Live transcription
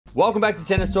Welcome back to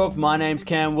Tennis Talk. My name's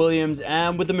Cam Williams,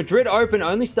 and with the Madrid Open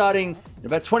only starting in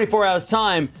about 24 hours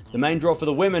time, the main draw for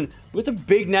the women, with some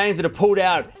big names that have pulled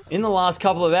out in the last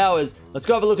couple of hours. Let's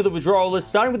go have a look at the withdrawal list,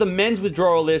 starting with the men's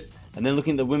withdrawal list, and then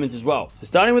looking at the women's as well. So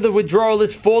starting with the withdrawal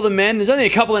list for the men, there's only a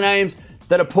couple of names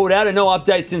that have pulled out, and no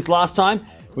updates since last time.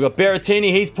 We've got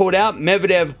Berrettini, he's pulled out.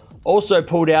 Medvedev also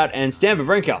pulled out, and Stan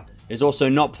Wawrinka is also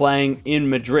not playing in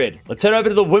Madrid. Let's head over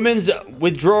to the women's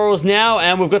withdrawals now,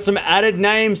 and we've got some added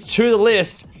names to the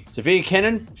list. Sofia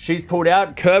Kenin, she's pulled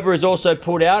out. Kerber is also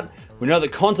pulled out. We know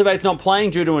that Kontaveit's not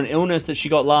playing due to an illness that she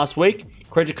got last week.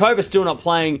 Krejcikova still not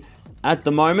playing at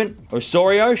the moment.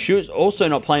 Osorio, she was also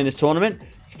not playing this tournament.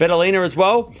 Svitolina as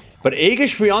well. But Iga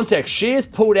Swiatek, she is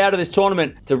pulled out of this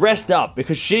tournament to rest up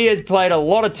because she has played a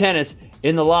lot of tennis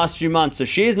in the last few months. So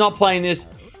she is not playing this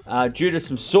due to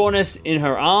some soreness in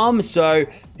her arm. So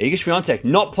Iga Swiatek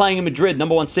not playing in Madrid.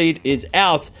 Number one seed is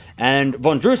out. And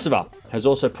Vondrousova has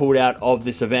also pulled out of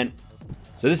this event.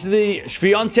 So this is the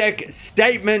Swiatek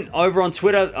statement over on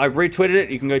Twitter. I've retweeted it.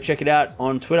 You can go check it out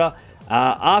on Twitter.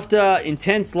 After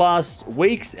intense last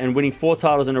weeks and winning 4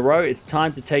 titles in a row, it's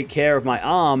time to take care of my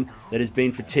arm that has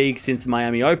been fatigued since the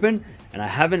Miami Open, and I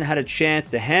haven't had a chance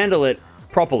to handle it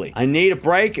properly. I need a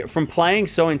break from playing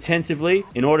so intensively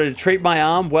in order to treat my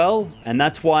arm well, and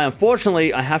that's why,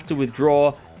 unfortunately, I have to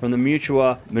withdraw from the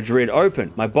Mutua Madrid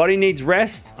Open. My body needs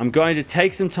rest. I'm going to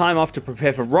take some time off to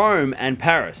prepare for Rome and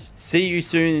Paris. See you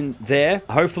soon there.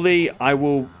 Hopefully, I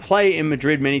will play in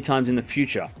Madrid many times in the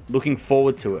future. Looking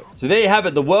forward to it. So there you have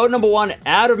it. The world number one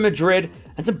out of Madrid,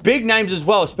 and some big names as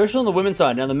well, especially on the women's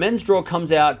side. Now, the men's draw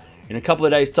comes out in a couple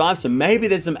of days' time, so maybe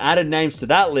there's some added names to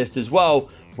that list as well.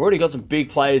 We've already got some big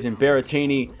players in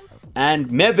Berrettini and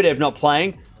Medvedev not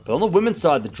playing, but on the women's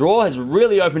side, the draw has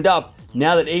really opened up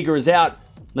now that Iga is out.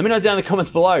 Let me know down in the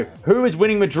comments below, who is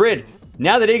winning Madrid?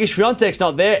 Now that Iga Swiatek's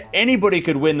not there, anybody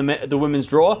could win the women's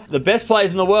draw. The best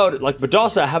players in the world, like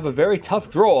Badosa, have a very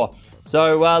tough draw.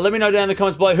 So let me know down in the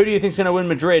comments below, who do you think is going to win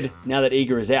Madrid now that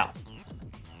Iga is out?